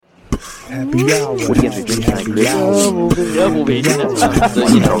Happy hour. What do you have to drink tonight, Chris? Double vision. That's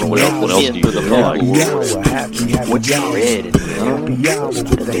you know what else do you for the fog? What's red? Happy hour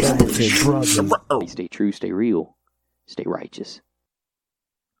with the Hamilton brothers. Stay true, stay real, stay righteous.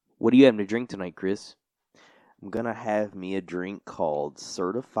 What are you having to drink tonight, Chris? I'm gonna have me a drink called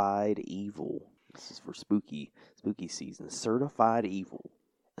Certified Evil. This is for spooky season. Certified Evil.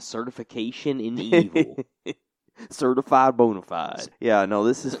 A certification in evil. Certified bona fide. Yeah, no,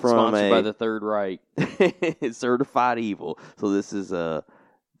 this is from sponsored by the Third Reich. Certified Evil. So this is a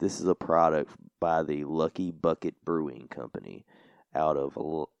product by the Lucky Bucket Brewing Company out of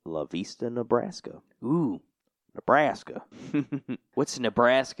La Vista, Nebraska. Ooh, Nebraska. what's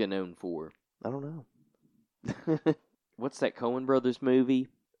Nebraska known for? I don't know. What's that Coen Brothers movie?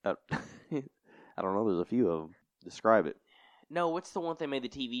 I don't know. There's a few of them. Describe it. No, what's the one they made the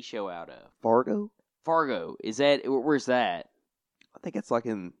TV show out of? Fargo? Fargo. Is that, where's that? I think it's like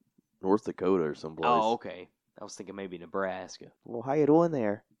in North Dakota or someplace. Oh, okay. I was thinking maybe Nebraska. Well, how you doing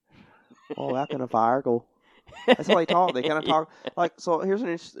there? Oh, how can a Fargo? That's how they talk. They kind of talk like, so here's an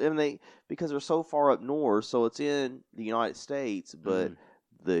interesting, and because they're so far up north, so it's in the United States, but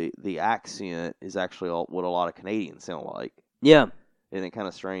the accent is actually what a lot of Canadians sound like. Yeah. And it's kind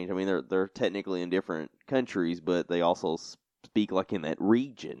of strange. I mean, they're technically in different countries, but they also speak like in that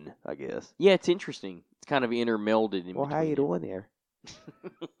region, I guess. Yeah, it's interesting. It's kind of intermelded in Well, between. how you doing there?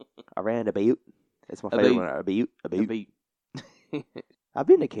 I ran a butte. That's my favorite one. A butte. I've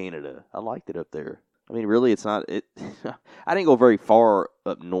been to Canada. I liked it up there. I mean, really, it's not. I didn't go very far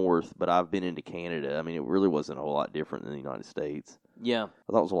up north, but I've been into Canada. I mean, it really wasn't a whole lot different than the United States. Yeah.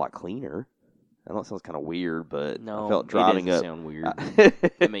 I thought it was a lot cleaner. I know it sounds kind of weird, but no, I felt driving it up. Sound weird.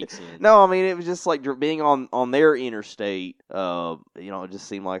 It makes sense. No, I mean, it was just like being on their interstate. It just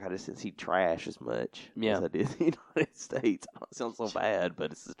seemed like I just didn't see trash as much as I did in the United States. It sounds so bad,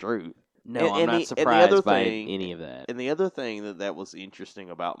 but it's the truth. No, I'm not surprised by any of that. And the other thing that was interesting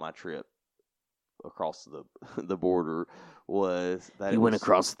about my trip across the border was that you went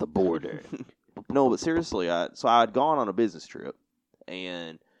across the border. No, but seriously, I had gone on a business trip,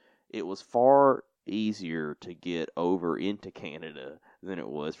 and it was far easier to get over into Canada than it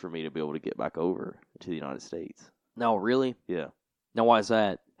was for me to be able to get back over to the United States. No, really? Yeah. Now, why is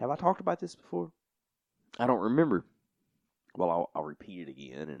that? Have I talked about this before? I don't remember. Well, I'll repeat it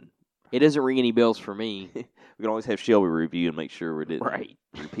again, and it doesn't ring any bells for me. We can always have Shelby review and make sure we didn't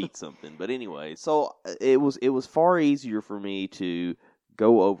repeat something. But anyway, so it was far easier for me to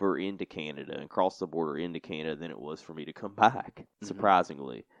go over into Canada and cross the border into Canada than it was for me to come back,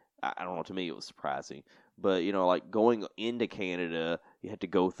 surprisingly. I don't know, to me it was surprising. But, like going into Canada, you had to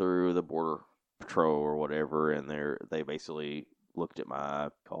go through the Border Patrol or whatever, and they basically looked at my,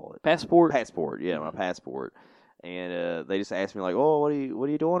 Passport? Passport, yeah, my passport. And they just asked me, like, oh, what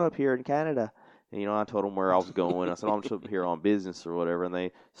are you doing up here in Canada? And, I told them where I was going. I said, I'm just up here on business or whatever. And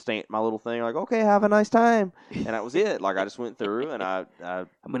they stamped my little thing, like, okay, have a nice time. And that was it. Like, I just went through, and I'm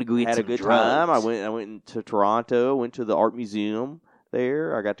gonna go eat had some a good drugs. time. I went to Toronto, went to the art museum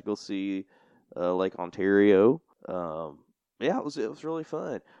there. I got to go see Lake Ontario. Yeah, it was really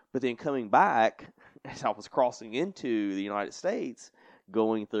fun. But then coming back, as I was crossing into the United States,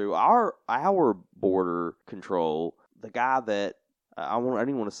 going through our border control, the guy that I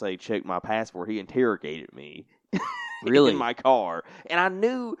didn't want to say checked my passport. He interrogated me, really, in my car, and I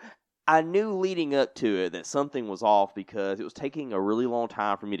knew leading up to it that something was off because it was taking a really long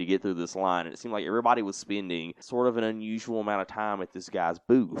time for me to get through this line, and it seemed like everybody was spending sort of an unusual amount of time at this guy's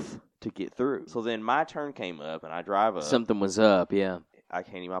booth to get through. So then my turn came up, and I drive up. Something was up, yeah. I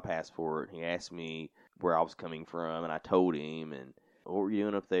handed him my passport, and he asked me where I was coming from, and I told him, and what were you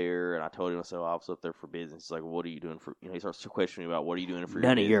doing up there? And I told him, I said, I was up there for business. He's like, well, what are you doing for, he starts questioning me about what are you doing for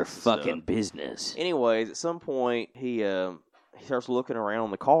none your of your business fucking business. Anyways, at some point, he starts looking around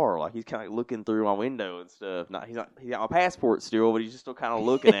the car, like he's kind of looking through my window and stuff. He's got my passport still, but he's just still kind of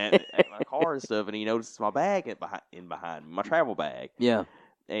looking at my car and stuff, and he notices my bag behind me, my travel bag. Yeah.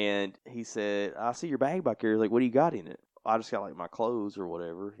 And he said, I see your bag back here. He's like, what do you got in it? I just got like my clothes or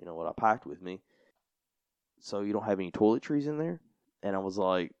whatever, what I packed with me. So you don't have any toiletries in there? And I was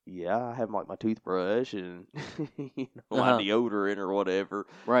like, yeah, I have like my toothbrush and my deodorant or whatever.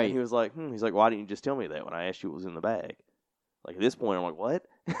 Right. And he was like, He's like, why didn't you just tell me that when I asked you what was in the bag? Like at this point, I'm like, what?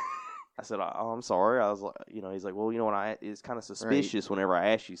 I said, oh, I'm sorry. I was like, he's like, well, when it's kind of suspicious whenever I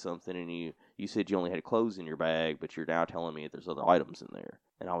ask you something and you said you only had clothes in your bag, but you're now telling me that there's other items in there.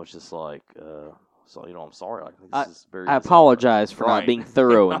 And I was just like, so, I'm sorry. Like, this is very I apologize for not being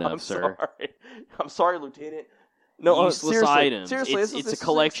thorough enough, sir. I'm sorry, Lieutenant. useless items. Seriously, it's a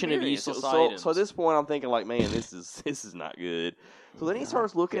collection of useless items. So at this point, I'm thinking like, man, this is not good. So then he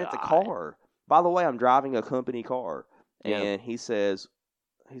starts looking at the car. By the way, I'm driving a company car, and he says,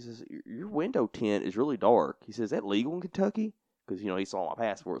 your window tint is really dark. He says, is that legal in Kentucky? Because he saw my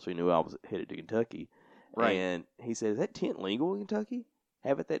passport, so he knew I was headed to Kentucky. Right. And he says, is that tint legal in Kentucky?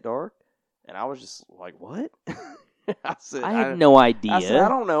 Have it that dark? And I was just like, what? I said, I had no idea. I said, I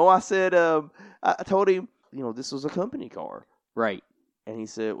don't know. I said, I told him, this was a company car. Right. And he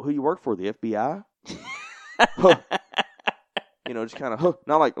said, who you work for, the FBI? Just kind of,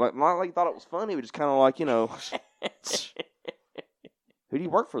 not like he thought it was funny, but just kind of like, who do you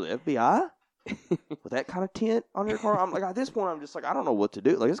work for, the FBI? With that kind of tint on your car? I'm like, at this point, I'm just like, I don't know what to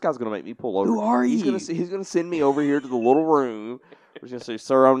do. Like, this guy's going to make me pull over. Who are you? He's going to send me over here to the little room. He's going to say,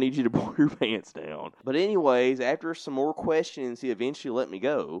 sir, I need you to pull your pants down. But anyways, after some more questions, he eventually let me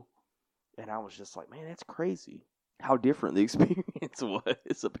go. And I was just like, man, that's crazy. How different the experience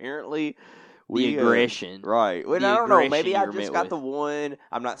was. Apparently, the aggression. Right. Well, I don't know. Maybe I just got the one.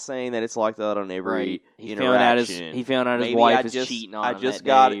 I'm not saying that it's like that on every interaction. He found out his wife is cheating on him. I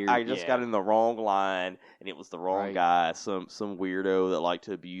just got in the wrong line, and it was the wrong guy. Some weirdo that liked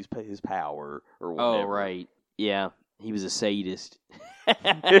to abuse his power or whatever. Oh, right. Yeah. He was a sadist.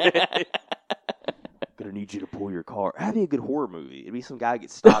 Gonna need you to pull your car. That'd be a good horror movie. It'd be some guy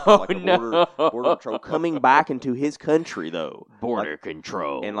gets stopped at border patrol coming back into his country though. Border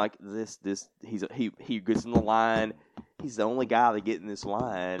control. And like this he gets in the line. He's the only guy that gets in this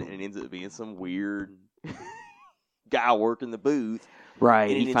line, and it ends up being some weird guy working the booth.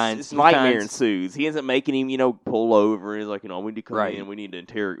 Right. And nightmare ensues. He ends up making him, pull over. He's like, we need to come in. We need to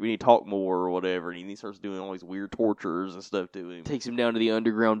interrogate. We need to talk more or whatever. And he starts doing all these weird tortures and stuff to him. Takes him down to the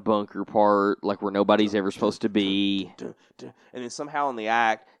underground bunker part, like where nobody's ever supposed to be. And then somehow in the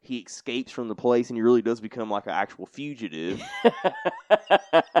act, he escapes from the place, and he really does become like an actual fugitive.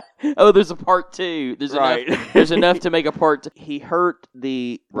 Oh, there's a part 2. There's enough to make a part 2. He hurt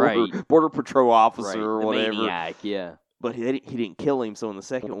the border patrol officer or whatever. Maniac, yeah. But he didn't kill him, so in the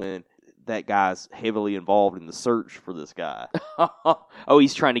second one, that guy's heavily involved in the search for this guy. Oh,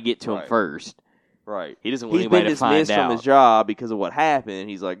 he's trying to get to him first. Right. He doesn't want anybody to find out. He's been dismissed from his job because of what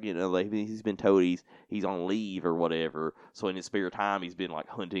happened. He's like, he's been told he's on leave or whatever. So in his spare time, he's been like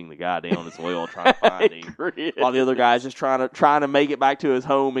hunting the guy down as well, trying to find him. While the other guy's just trying to make it back to his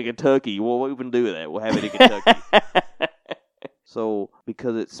home in Kentucky. Well, we can do that. We'll have it in Kentucky. So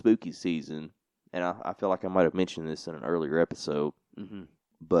because it's spooky season. And I feel like I might have mentioned this in an earlier episode,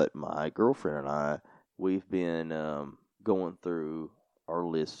 but my girlfriend and I, we've been going through our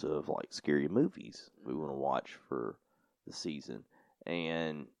list of like scary movies we want to watch for the season,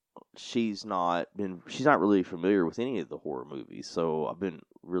 and she's not really familiar with any of the horror movies, so I've been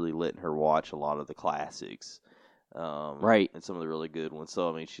really letting her watch a lot of the classics. Right. And some of the really good ones. So,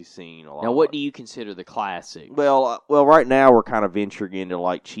 I mean, she's seen a lot. Now, what do you consider the classic? Well, right now we're kind of venturing into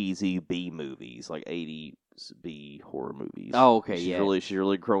like cheesy B movies, like 80s B horror movies. Oh, okay, she's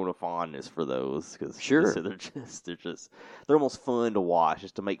really grown a fondness for those because they're almost fun to watch,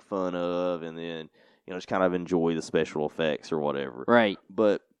 just to make fun of, and then just kind of enjoy the special effects or whatever. Right.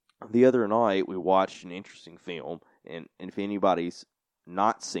 But the other night we watched an interesting film, and if anybody's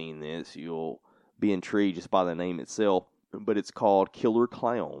not seen this, you'll be intrigued just by the name itself, but it's called Killer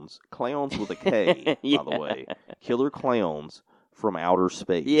Clowns. Clowns with a K, by the way. Killer Clowns from Outer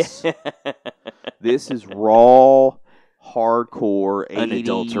Space. Yeah. This is raw, hardcore,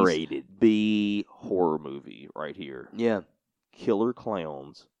 unadulterated 80s B horror movie right here. Yeah. Killer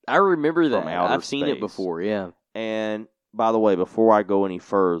Clowns. I remember that. I've seen it before, yeah. And, by the way, before I go any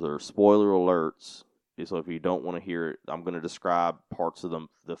further, spoiler alerts. So if you don't want to hear it, I'm going to describe parts of the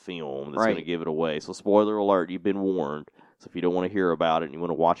film that's going to give it away. So spoiler alert, you've been warned. So if you don't want to hear about it and you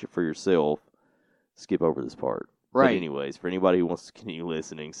want to watch it for yourself, skip over this part. Right. But anyways, for anybody who wants to continue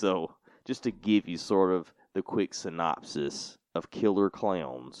listening, so just to give you sort of the quick synopsis of Killer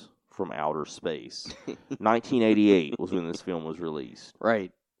Clowns from Outer Space. 1988 was when this film was released.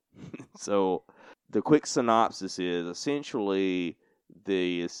 Right. So the quick synopsis is essentially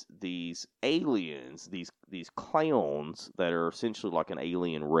these aliens, these clowns that are essentially like an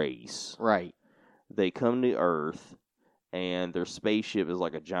alien race. Right. They come to Earth, and their spaceship is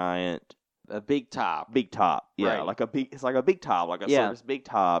like a big top. Big top, yeah, right. It's like a big top, like a circus big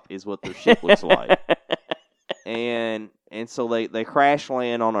top is what their ship looks like. And so they crash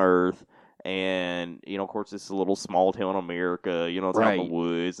land on Earth. And, of course, it's a little small town America, it's out in the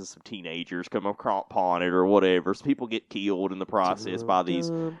woods, and some teenagers come upon it or whatever. So people get killed in the process by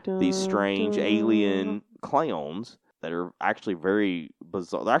these strange alien clowns. that are actually very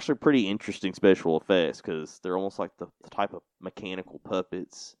bizarre. They're actually pretty interesting special effects because they're almost like the type of mechanical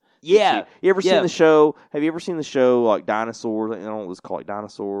puppets. Yeah. You ever seen the show? Have you ever seen the show like Dinosaurs? I don't know what it's called, like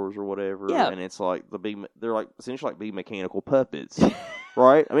Dinosaurs or whatever. Yeah. And it's like they're like essentially like big mechanical puppets,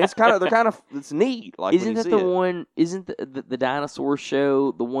 right? I mean, it's neat. Like, isn't that the one? Isn't the dinosaur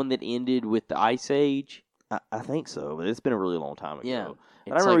show the one that ended with the Ice Age? I think so, but it's been a really long time ago. Yeah.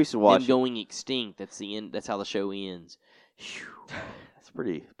 But I remember we used to watch them going extinct. That's the end. That's how the show ends. That's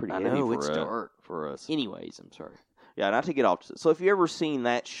pretty I heavy know, it's dark for us. Anyways, I'm sorry. Yeah, not to get off. So if you ever seen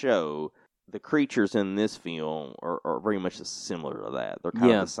that show, the creatures in this film are very much similar to that. They're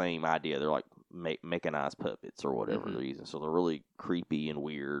kind of the same idea. They're like mechanized puppets or whatever they're using. So they're really creepy and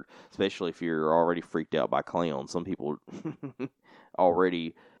weird, especially if you're already freaked out by clowns. Some people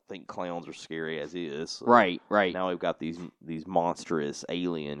already think clowns are scary as is. So right. Now we've got these monstrous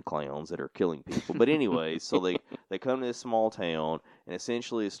alien clowns that are killing people. But anyways, so they come to this small town, and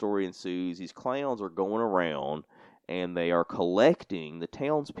essentially a story ensues. These clowns are going around, and they are collecting the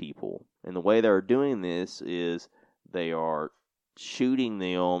townspeople. And the way they're doing this is they are shooting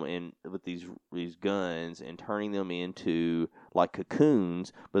them with these guns and turning them into like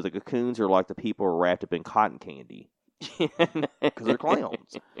cocoons. But the cocoons are like the people are wrapped up in cotton candy because they're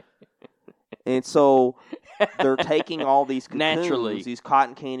clowns. And so they're taking all these cocoons, naturally these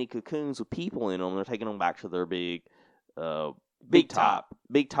cotton candy cocoons with people in them. And they're taking them back to their big top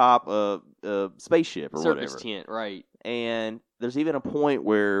spaceship or circus whatever. tent, right? And there's even a point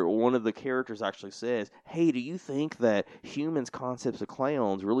where one of the characters actually says, "Hey, do you think that humans' concepts of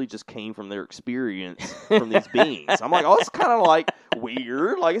clowns really just came from their experience from these beings?" I'm like, "Oh, it's kind of like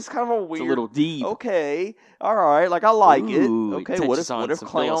weird. Like it's kind of a weird, it's a little deep. Okay, all right. Like I like it. It Okay, what if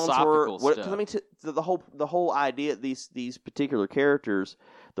clowns were? Because I mean, the whole idea these particular characters,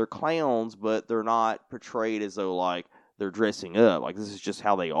 they're clowns, but they're not portrayed as though like they're dressing up. Like this is just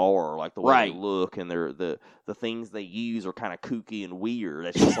how they are. Like the way they look and the things they use are kind of kooky and weird.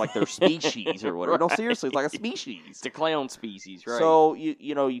 That's just like their species or whatever. No, seriously, it's like a species. It's a clown species, right? So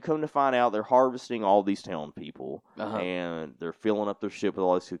you come to find out they're harvesting all these town people and they're filling up their ship with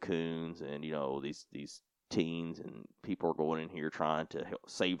all these cocoons and these teens and people are going in here trying to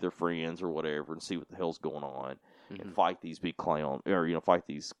save their friends or whatever and see what the hell's going on and fight these big clowns or fight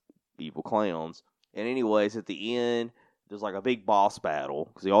these evil clowns. And anyways, at the end, there's like a big boss battle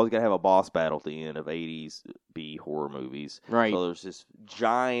because you always got to have a boss battle at the end of 80s B horror movies. Right. So there's this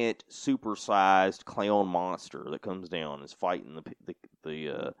giant, supersized clown monster that comes down and is fighting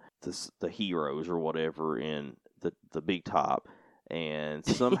the heroes or whatever in the big top, and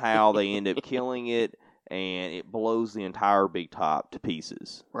somehow they end up killing it, and it blows the entire big top to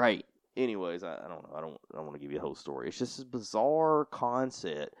pieces. Right. Anyways, I don't know. I don't want to give you the whole story. It's just a bizarre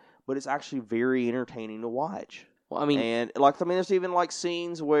concept, but it's actually very entertaining to watch. Well, I mean, there's even like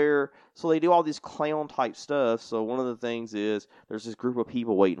scenes where they do all these clown type stuff. So one of the things is there's this group of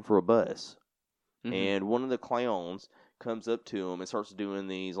people waiting for a bus, and one of the clowns comes up to them and starts doing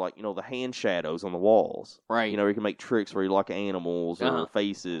these the hand shadows on the walls. Right. You can make tricks where you like animals or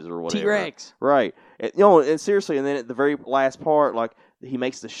faces or whatever. T-Rex. Right. And seriously, and then at the very last part, like he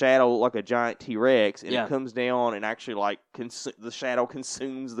makes the shadow look like a giant T-Rex, and it comes down and actually the shadow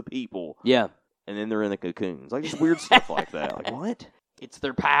consumes the people. Yeah. And then they're in the cocoons. Like, just weird stuff like that. Like, what? It's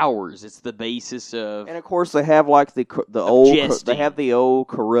their powers. It's the basis of... And, of course, they have, like, the old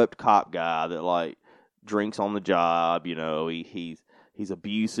corrupt cop guy that, like, drinks on the job. He's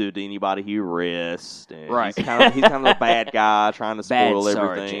abusive to anybody he arrests. And right. He's kind of the bad guy trying to spoil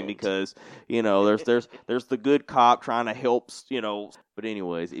everything because, there's the good cop trying to help, But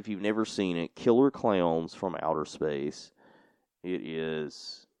anyways, if you've never seen it, Killer Clowns from Outer Space, it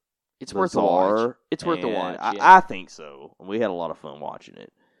is... It's worth a watch. It's worth a watch. I think so. We had a lot of fun watching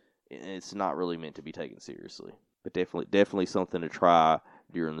it. It's not really meant to be taken seriously, but definitely something to try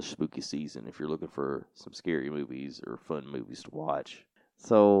during the spooky season if you're looking for some scary movies or fun movies to watch.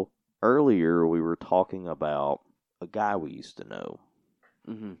 So earlier we were talking about a guy we used to know,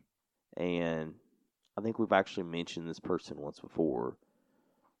 and I think we've actually mentioned this person once before.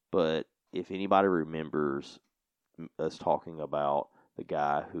 But if anybody remembers us talking about the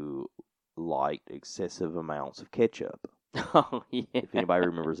guy who liked excessive amounts of ketchup. Oh, yeah. If anybody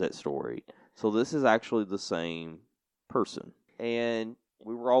remembers that story. So this is actually the same person. And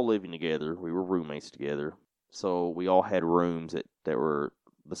we were all living together. We were roommates together. So we all had rooms that were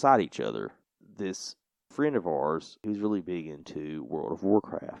beside each other. This friend of ours who's really big into World of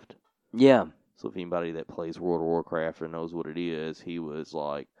Warcraft. Yeah. So if anybody that plays World of Warcraft or knows what it is, he was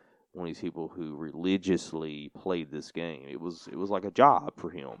like one of these people who religiously played this game. It was like a job for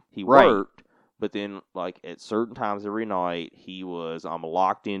him. He worked, But then, like, at certain times every night, I'm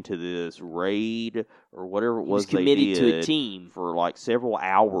locked into this raid or whatever it was they committed to a did team for, like, several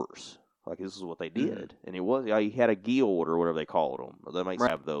hours. Like, this is what they did. And it was, he had a guild or whatever they called them. They might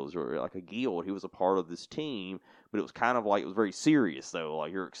have those, or like a guild. He was a part of this team, but it was kind of like, it was very serious, though.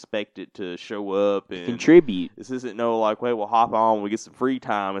 Like, you're expected to show up and contribute. This isn't like, wait, we'll hop on when we get some free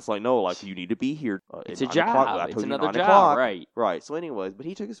time. It's like, no, like, you need to be here. It's a job. It's another job, o'clock. right. Right. So anyways, but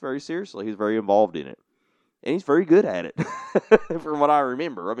he took this very seriously. He was very involved in it. And he's very good at it, from what I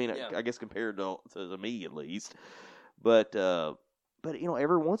remember. I mean, I guess compared to me, at least. But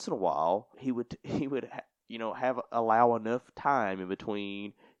every once in a while, he would allow enough time in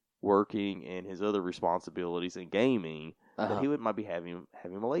between working and his other responsibilities and gaming that he might be having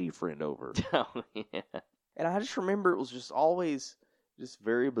a lady friend over. Oh, yeah. And I just remember it was just always just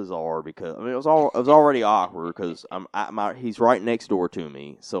very bizarre because it was already awkward because he's right next door to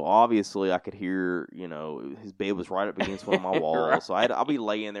me, so obviously I could hear his bed was right up against one of my walls, right. So I'll be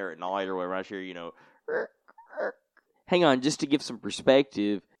laying there at night or whatever, I hear Hang on, just to give some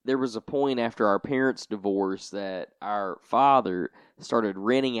perspective, there was a point after our parents' divorce that our father started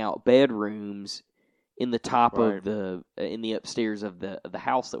renting out bedrooms in the top of in the upstairs of the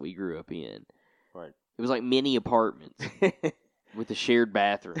house that we grew up in. Right. It was like mini apartments with a shared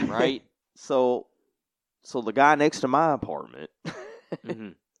bathroom, right? So the guy next to my apartment, mm-hmm.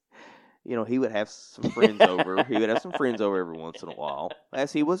 He would have some friends over. He would have some friends over every once in a while,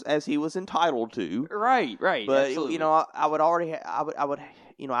 as he was entitled to. Right. But absolutely.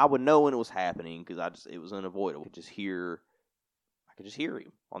 I would know when it was happening because it was unavoidable. I could just hear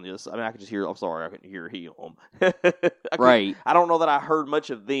him on the other side. I mean, I could just hear. I'm sorry, I couldn't hear him. Right. I don't know that I heard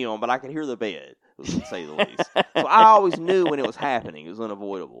much of them, but I could hear the bed, to say the least. So I always knew when it was happening. It was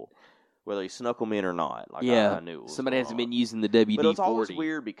unavoidable. Whether he snuck them in or not. Like, I knew it was somebody hasn't been using the But WD-40. it was always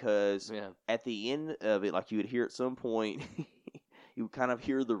weird because at the end of it, like you would hear at some point, you would kind of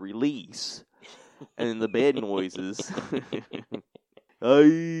hear the release and then the bed noises.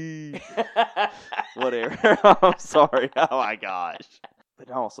 Hey, whatever. I'm sorry. Oh my gosh.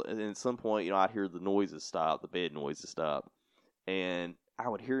 But also, and at some point, I'd hear the noises stop, the bed noises stop, and I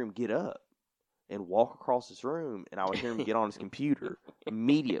would hear him get up and walk across his room, and I would hear him get on his computer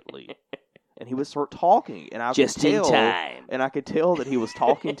immediately, and he would start talking, and I just could tell, in time, and I could tell that he was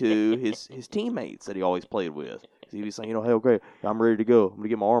talking to his teammates that he always played with. He'd be saying, hey, okay, I'm ready to go. I'm gonna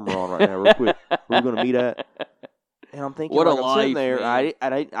get my armor on right now, real quick. Where are we gonna meet at? And I'm thinking, I'm sitting there. I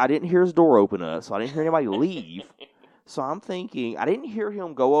didn't hear his door open up, so I didn't hear anybody leave. So I'm thinking, I didn't hear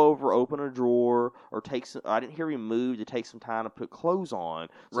him go over, open a drawer, or I didn't hear him move to take some time to put clothes on.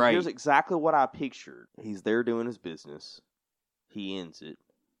 So here's exactly what I pictured. He's there doing his business. He ends it.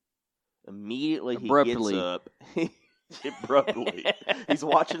 Immediately he gets up. Abruptly. He's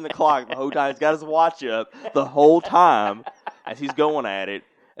watching the clock the whole time. He's got his watch up the whole time as he's going at it.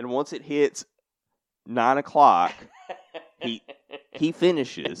 And once it hits 9 o'clock, he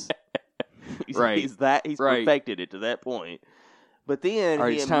finishes. He's perfected it to that point. But then all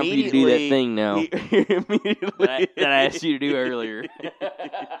right, it's time for you to do that thing now. That I asked you to do earlier.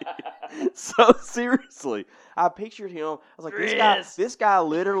 So seriously, I pictured him. I was like, this guy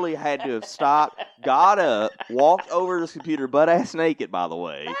literally had to have stopped, got up, walked over to his computer, butt ass naked, by the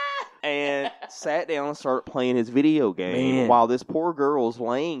way, and sat down and started playing his video game while this poor girl's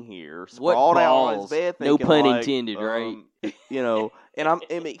laying here, sprawled out on his bed. No pun intended, right? And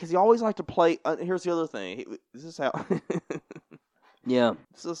because he always liked to play. Here's the other thing. This is how. Yeah.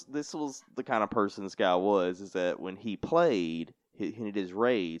 This was the kind of person this guy was. Is that when he played, he did his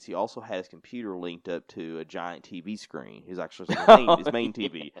raids, he also had his computer linked up to a giant TV screen. His main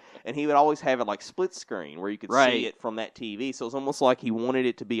TV, and he would always have it like split screen where you could see it from that TV. So it's almost like he wanted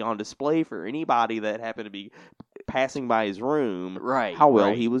it to be on display for anybody that happened to be passing by his room. Right. How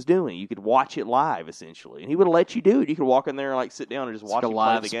well he was doing. You could watch it live essentially, and he would let you do it. You could walk in there and like sit down and just watch him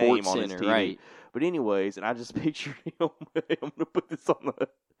play the game on his TV. Right. But anyways, and I just pictured him. I'm gonna put this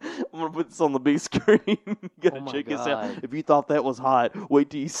on the big screen. Gotta check this out. If you thought that was hot, wait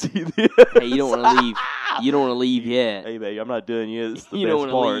till you see this. Hey, you don't want to leave. You don't want to leave yet. Hey, babe, I'm not done yet. This is the you best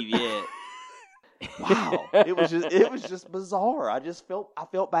don't want to leave yet. Wow, it was just bizarre. I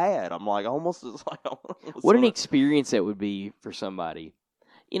felt bad. I'm like almost what an experience that would be for somebody.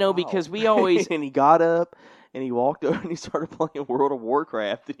 Because we always and he got up. And he walked over and he started playing World of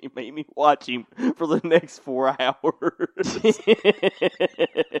Warcraft, and he made me watch him for the next 4 hours.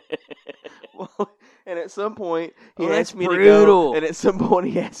 And at some point, he asked me to go. And at some point,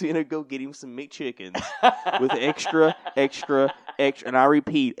 he asked me to go get him some McChickens with extra, and I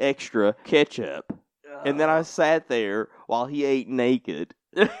repeat, extra ketchup. And then I sat there while he ate naked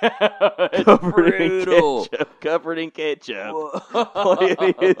It's covered brutal. in ketchup,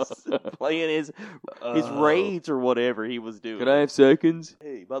 playing his raids or whatever he was doing. Could I have seconds?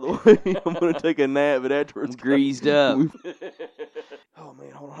 Hey, by the way, I'm gonna take a nap, but afterwards, I'm greased up. Oh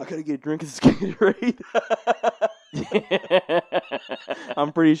man, hold on, I gotta get a drink of this Gatorade.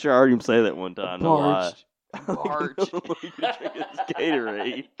 I'm pretty sure I heard him say that one time. No lie. Parched.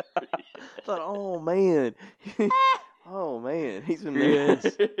 Gatorade. I thought, oh man, he's been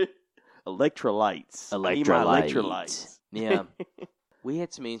electrolytes. I need my electrolytes. Yeah. We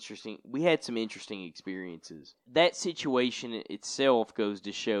had some interesting experiences. That situation itself goes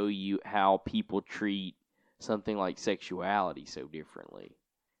to show you how people treat something like sexuality so differently.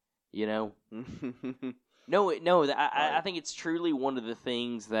 You know? I think it's truly one of the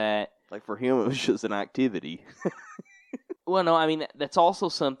things that... Like, for him, it was just an activity. Well, no, I mean, that's also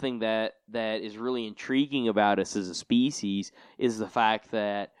something that is really intriguing about us as a species, is the fact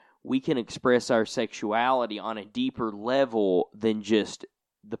that we can express our sexuality on a deeper level than just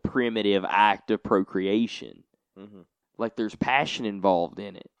the primitive act of procreation. Mm-hmm. Like, there's passion involved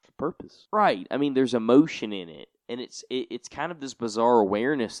in it. Purpose. Right. I mean, there's emotion in it. And it's kind of this bizarre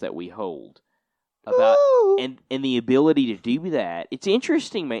awareness that we hold about and the ability to do that. It's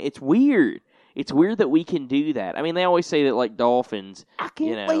interesting, man. It's weird. It's weird that we can do that. I mean, they always say that, like, dolphins, I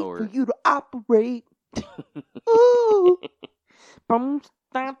can't wait for you to operate. Ooh. When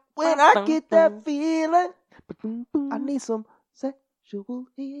I get that feeling, I need some sexual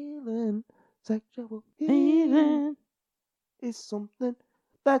healing. Sexual healing is something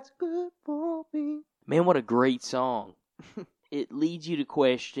that's good for me. Man, what a great song. It leads you to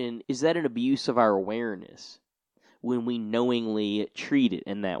question, is that an abuse of our awareness when we knowingly treat it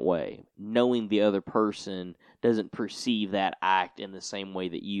in that way, knowing the other person doesn't perceive that act in the same way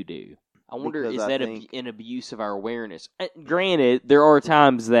that you do? I wonder, is that an abuse of our awareness? Granted, there are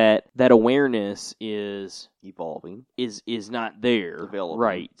times that awareness is evolving, is not there, developing.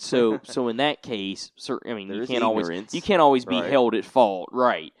 Right? So in that case, I mean, you can't always be right. held at fault,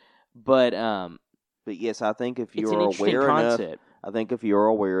 right? But yes, I think if you're aware enough, I think if you're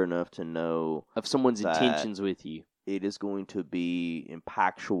aware enough to know of someone's intentions with you, it is going to be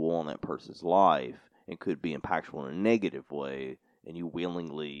impactful on that person's life, and could be impactful in a negative way, and you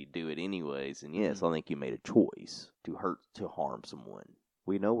willingly do it anyways, and yes, I think you made a choice to harm someone.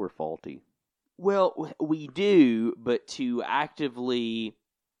 We know we're faulty. Well, we do, but to actively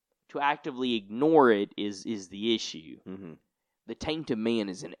ignore it is the issue. Mm-hmm. The taint of man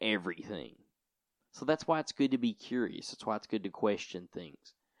is in everything. So that's why it's good to be curious. That's why it's good to question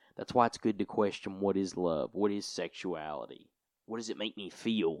things. That's why it's good to question what is love, what is sexuality, what does it make me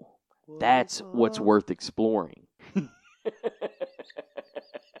feel. That's what's worth exploring.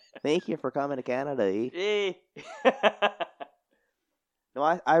 Thank you for coming to Canada. Eh? No,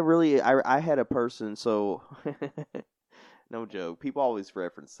 I had a person, so no joke. People always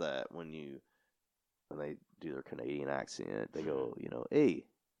reference that when they do their Canadian accent. They go, hey.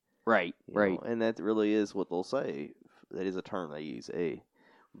 Right, right. And that really is what they'll say. That is a term they use, hey.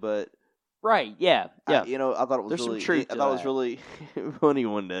 But right, yeah. I thought it was There's some truth to I thought it was that. really funny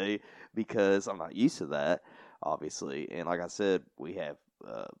one day because I'm not used to that, obviously. And like I said, we have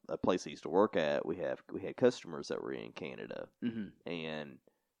a place I used to work at. We had customers that were in Canada, and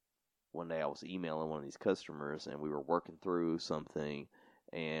one day I was emailing one of these customers, and we were working through something,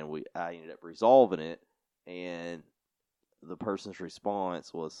 and I ended up resolving it, and the person's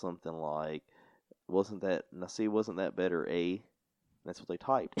response was something like, wasn't that better, eh? That's what they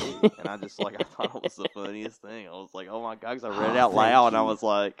typed. And I just I thought it was the funniest thing. I was like, oh my God, because I read it out loud, and I was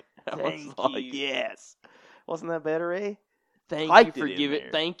like, yes. Wasn't that better, eh? Thank you for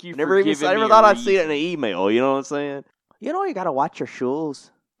giving me I never thought I'd see it in an email, you know what I'm saying? You gotta watch your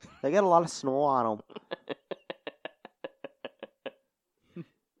shoes. They got a lot of snow on them.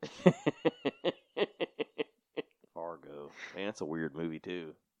 Fargo. Man, it's a weird movie,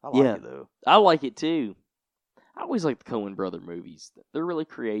 too. I like it, though. I like it, too. I always like the Coen brother movies. They're really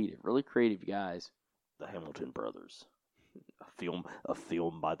creative guys. The Hamilton Brothers. A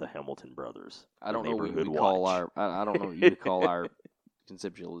film by the Hamilton Brothers. I don't know what you would call our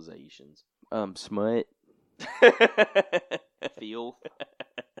conceptualizations. Smut. Filth.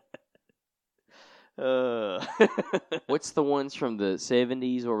 What's the ones from the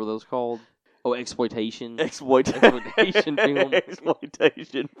 70s? What were those called? Oh, exploitation. Exploitation film.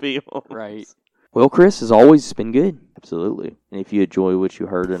 Exploitation film. Right. Well, Chris, as always, it's been good. Absolutely. And if you enjoy what you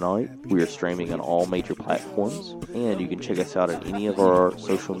heard tonight, we are streaming on all major platforms, and you can check us out at any of our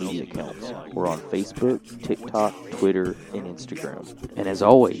social media accounts. We're on Facebook, TikTok, Twitter, and Instagram. And as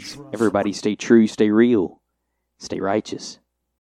always, everybody stay true, stay real, stay righteous.